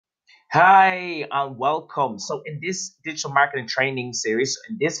Hi and welcome. So in this digital marketing training series,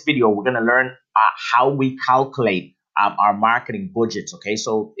 in this video, we're going to learn how we calculate our marketing budgets. Okay,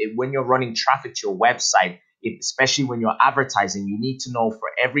 so when you're running traffic to your website, especially when you're advertising, you need to know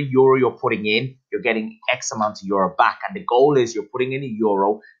for every euro you're putting in, you're getting X amount of euro back. And the goal is you're putting in a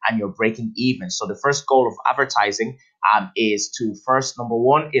euro and you're breaking even. So the first goal of advertising is to first, number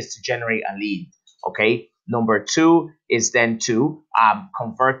one, is to generate a lead. Okay, number two is then to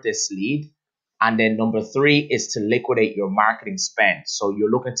convert this lead. And then number three is to liquidate your marketing spend. So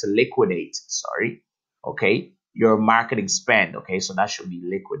you're looking to liquidate, sorry, okay, your marketing spend. Okay, so that should be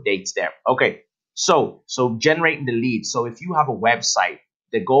liquidate there. Okay, so generating the lead. So if you have a website,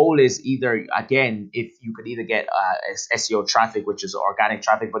 the goal is either, again, if you could either get SEO traffic, which is organic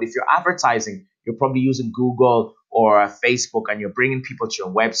traffic, but if you're advertising, you're probably using Google or Facebook and you're bringing people to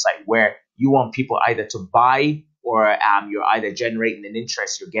your website where you want people either to buy or you're either generating an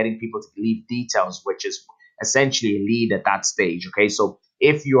interest, you're getting people to leave details, which is essentially a lead at that stage. Okay, so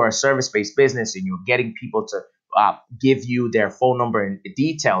if you're a service-based business and you're getting people to give you their phone number and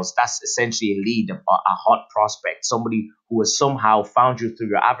details, that's essentially a lead, a hot prospect, somebody who has somehow found you through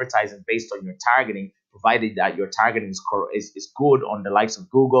your advertising based on your targeting, provided that your targeting is good on the likes of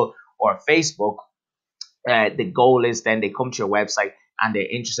Google or Facebook. The goal is then they come to your website and they're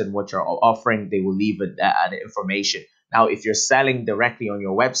interested in what you're offering. They will leave the information. Now, if you're selling directly on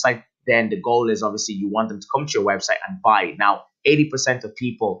your website, then the goal is obviously you want them to come to your website and buy. Now, 80% of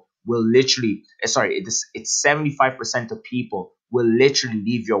people will literally, it's 75% of people will literally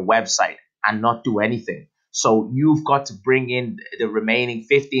leave your website and not do anything. So you've got to bring in the remaining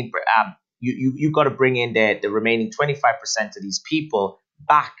 15. You've got to bring in the remaining 25% of these people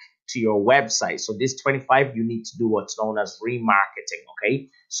back to your website. So this 25, you need to do what's known as remarketing. Okay,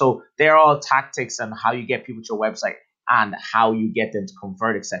 so they're all tactics and how you get people to your website and how you get them to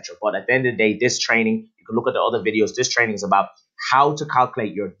convert, etc. But at the end of the day, this training, you can look at the other videos. This training is about how to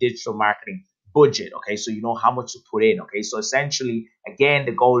calculate your digital marketing budget. Okay, so you know how much to put in. Okay, so essentially, again,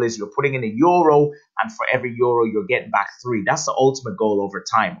 the goal is you're putting in a euro, and for every euro you're getting back three. That's the ultimate goal over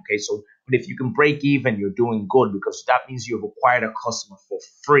time. Okay, so but if you can break even, you're doing good, because that means you've acquired a customer for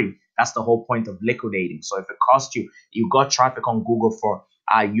free. That's the whole point of liquidating. So if it costs you, you got traffic on Google for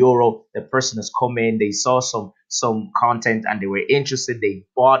a euro, the person has come in, they saw some content and they were interested, they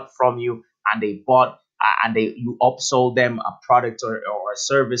bought from you, and they bought and you upsold them a product or a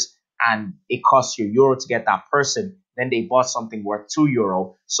service, and it costs you euro to get that person. Then they bought something worth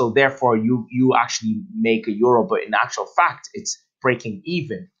 €2. So therefore you actually make a euro, but in actual fact it's breaking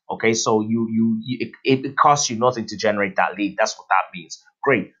even. Okay, so it costs you nothing to generate that lead. That's what that means.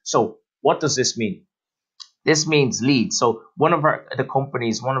 Great. So what does this mean? This means leads. So one of our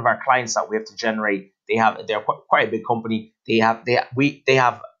clients that we have to generate, they're quite a big company. They have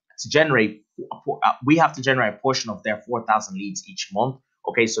to generate we have to generate a portion of their 4,000 leads each month.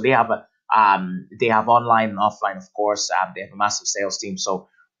 Okay, so they have online and offline, of course. They have a massive sales team. So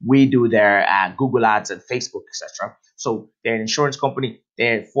we do their Google ads and Facebook, etc. So they're an insurance company.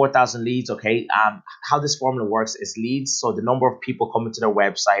 They're 4,000 leads. Okay, how this formula works is leads. So the number of people coming to their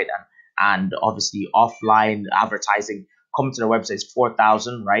website and obviously offline advertising coming to their website is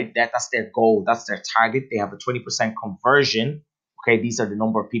 4,000, right? That's their goal. That's their target. They have a 20% conversion. Okay, these are the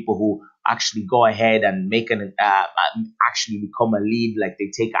number of people who actually go ahead and actually become a lead, like they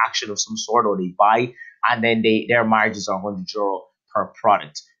take action of some sort or they buy, and then their margins are €100 per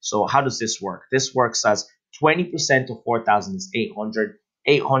product. So how does this work? This works as 20% of 4,000 is 800.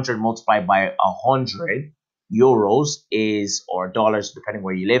 800 multiplied by 100 euros is, or dollars, depending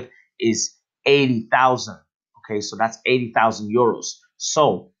where you live, is 80,000. Okay, so that's 80,000 euros.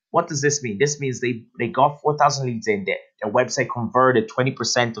 So what does this mean? This means they got 4,000 leads in there. Their website converted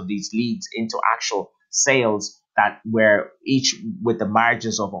 20% of these leads into actual sales that were each with the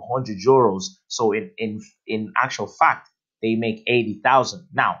margins of 100 euros. So in actual fact, they make 80,000.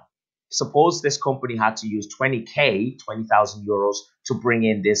 Now, suppose this company had to use 20,000 euros to bring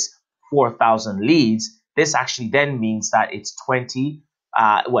in this 4,000 leads. This actually then means that it's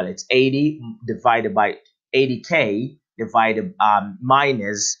it's 80 divided by 80K divided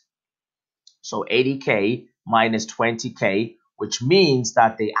minus, so 80K minus 20K, which means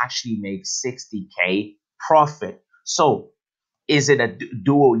that they actually make 60K profit. So is it a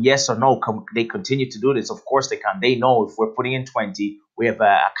duo? Yes or no? They continue to do this? Of course they can. They know if we're putting in 20, we have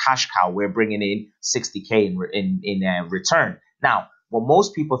a cash cow. We're bringing in 60K in return. Now, what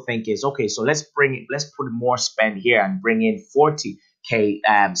most people think is, okay, so let's put more spend here and bring in 40K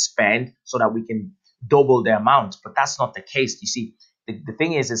spend so that we can double the amount. But that's not the case. You see, the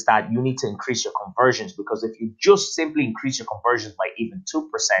thing is that you need to increase your conversions, because if you just simply increase your conversions by even 2%,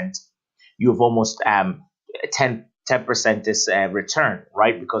 you have almost 10% this return,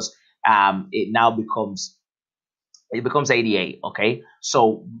 right? Because it now becomes 88. Okay,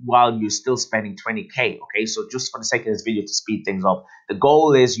 so while you're still spending 20K. Okay, so just for the sake of this video, to speed things up, the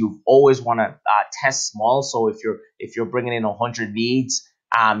goal is you always want to test small. So if you're bringing in 100 leads,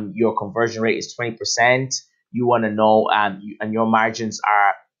 your conversion rate is 20%. You want to know, and your margins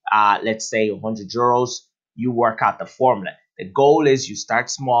are let's say 100 euros. You work out the formula. The goal is you start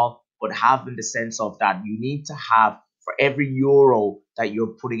small, but have in the sense of that you need to have, for every euro that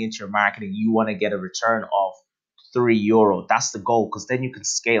you're putting into your marketing, you want to get a return of €3. That's the goal, because then you can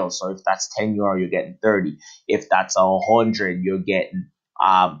scale. So if that's €10, you're getting 30. If that's 100, you're getting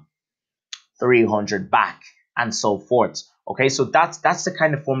 300 back, and so forth. Okay, so that's the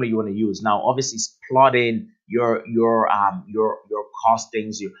kind of formula you want to use. Now, obviously, plot in your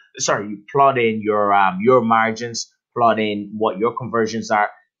costings. You plot in your margins, plot in what your conversions are,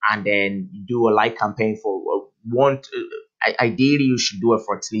 and then do a light campaign for one. Ideally, you should do it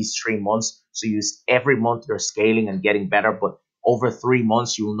for at least 3 months. So every month you're scaling and getting better, but over 3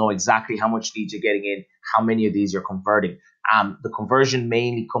 months, you will know exactly how much leads you're getting in, how many of these you're converting. The conversion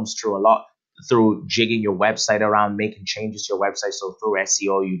mainly comes through a lot through jigging your website around, making changes to your website. So through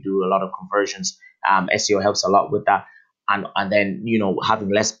SEO, you do a lot of conversions. SEO helps a lot with that. And then, having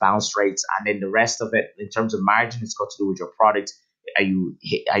less bounce rates. And then the rest of it, in terms of margin, it's got to do with your product. Are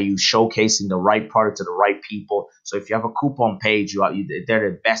you showcasing the right product to the right people? So if you have a coupon page,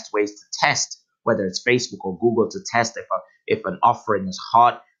 they're the best ways to test, whether it's Facebook or Google, to test if an offering is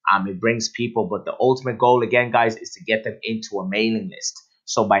hot. It brings people, but the ultimate goal, again, guys, is to get them into a mailing list.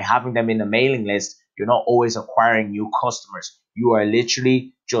 So by having them in a mailing list, you're not always acquiring new customers. You are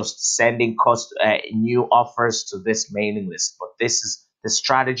literally just sending new offers to this mailing list. But this is the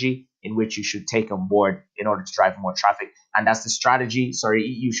strategy in which you should take on board in order to drive more traffic. And that's the strategy,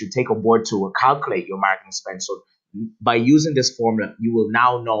 you should take on board to calculate your marketing spend. So by using this formula, you will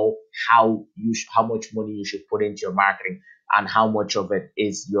now know how much money you should put into your marketing, and how much of it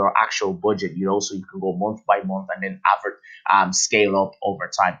is your actual budget, so you can go month by month and then average scale up over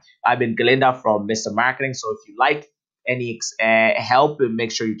time. I've been Ngalinda from Mrmarketing. So if you like any help,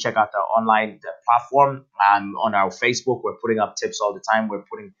 make sure you check out our online platform. On our Facebook, we're putting up tips all the time. We're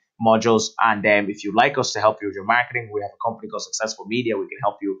putting modules. And if you'd like us to help you with your marketing, we have a company called Successful Media. We can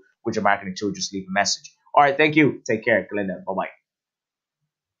help you with your marketing too. Just leave a message. All right, thank you. Take care, Ngalinda. Bye-bye.